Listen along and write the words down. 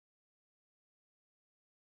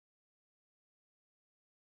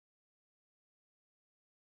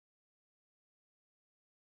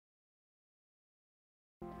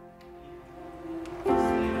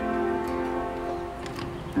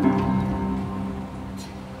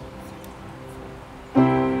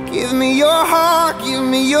Give me your heart, give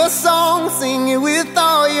me your song, sing it with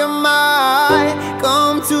all your might.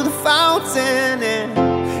 Come to the fountain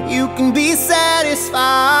and you can be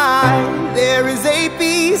satisfied. There is a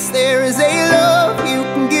peace, there is a love, you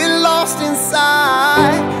can get lost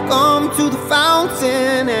inside. Come to the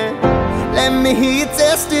fountain and let me hear you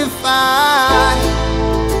testify.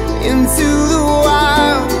 Into the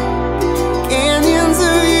wild canyons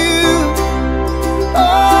of you.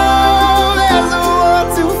 Oh, there's a world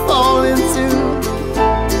to fall into.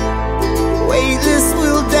 Weightless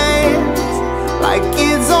will dance like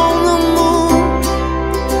kids on the moon.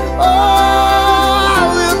 Oh, I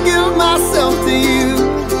will give myself to you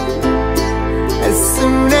as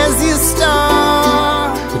soon as you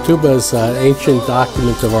start. Ketubah is an ancient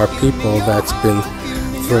document of our people that's been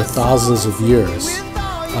for thousands of years.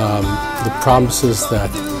 The promises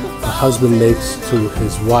that a husband makes to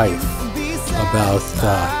his wife about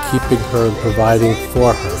keeping her and providing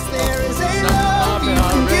for her.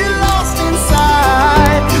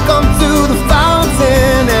 Come to the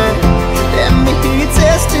fountain and let me hear you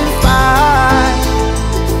testify.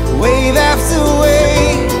 Wave after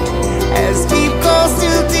wave, as deep goes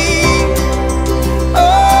to deep.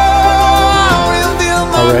 Oh, I'll reveal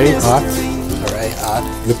my mystery.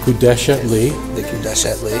 V'kudeshet li,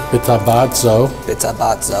 b'tabat zo,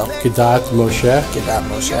 kedat Moshe,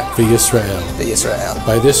 v'Yisrael.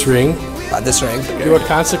 By this ring, you are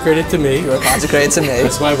consecrated to me.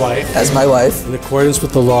 As my wife. In accordance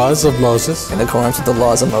with the laws of Moses. And the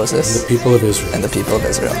people of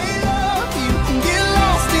Israel.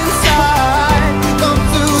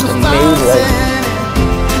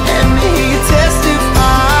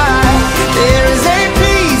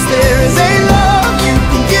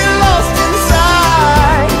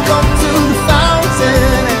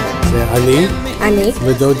 Ani,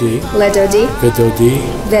 Ledodi,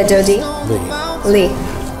 Li.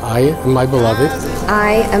 I am my beloved.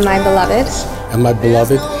 And my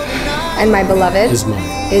beloved is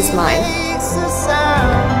mine.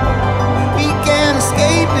 We can't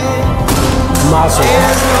escape it. Mazel.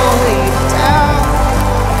 There's no way down.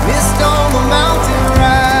 Mist on the mountain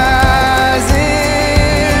rising.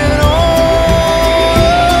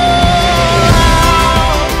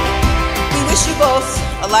 We wish you both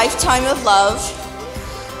a lifetime of love.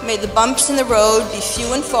 May the bumps in the road be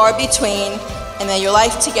few and far between, and may your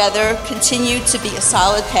life together continue to be a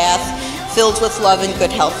solid path filled with love and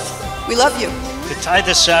good health. We love you. To tie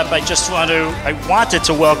this up, I wanted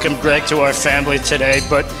to welcome Greg to our family today,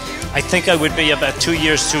 but I think I would be about 2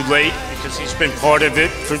 years too late because he's been part of it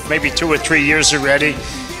for maybe 2 or 3 years already.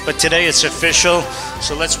 But today it's official,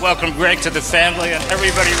 so let's welcome Greg to the family, and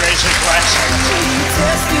everybody raise a glass.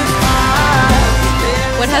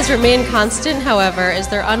 What has remained constant, however, is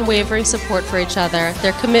their unwavering support for each other,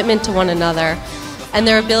 their commitment to one another, and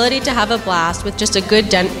their ability to have a blast with just a good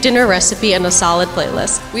dinner recipe and a solid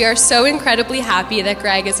playlist. We are so incredibly happy that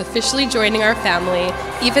Greg is officially joining our family,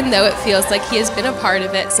 even though it feels like he has been a part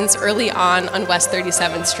of it since early on West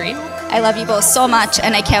 37th Street. I love you both so much,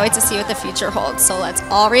 and I can't wait to see what the future holds. So let's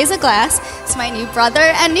all raise a glass to my new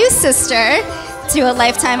brother and new sister, to a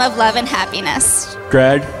lifetime of love and happiness.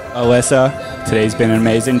 Greg, Ilyssa, today's been an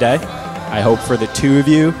amazing day. I hope for the two of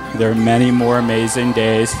you, there are many more amazing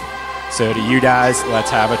days. So to you guys, let's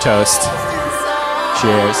have a toast.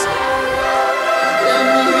 Cheers.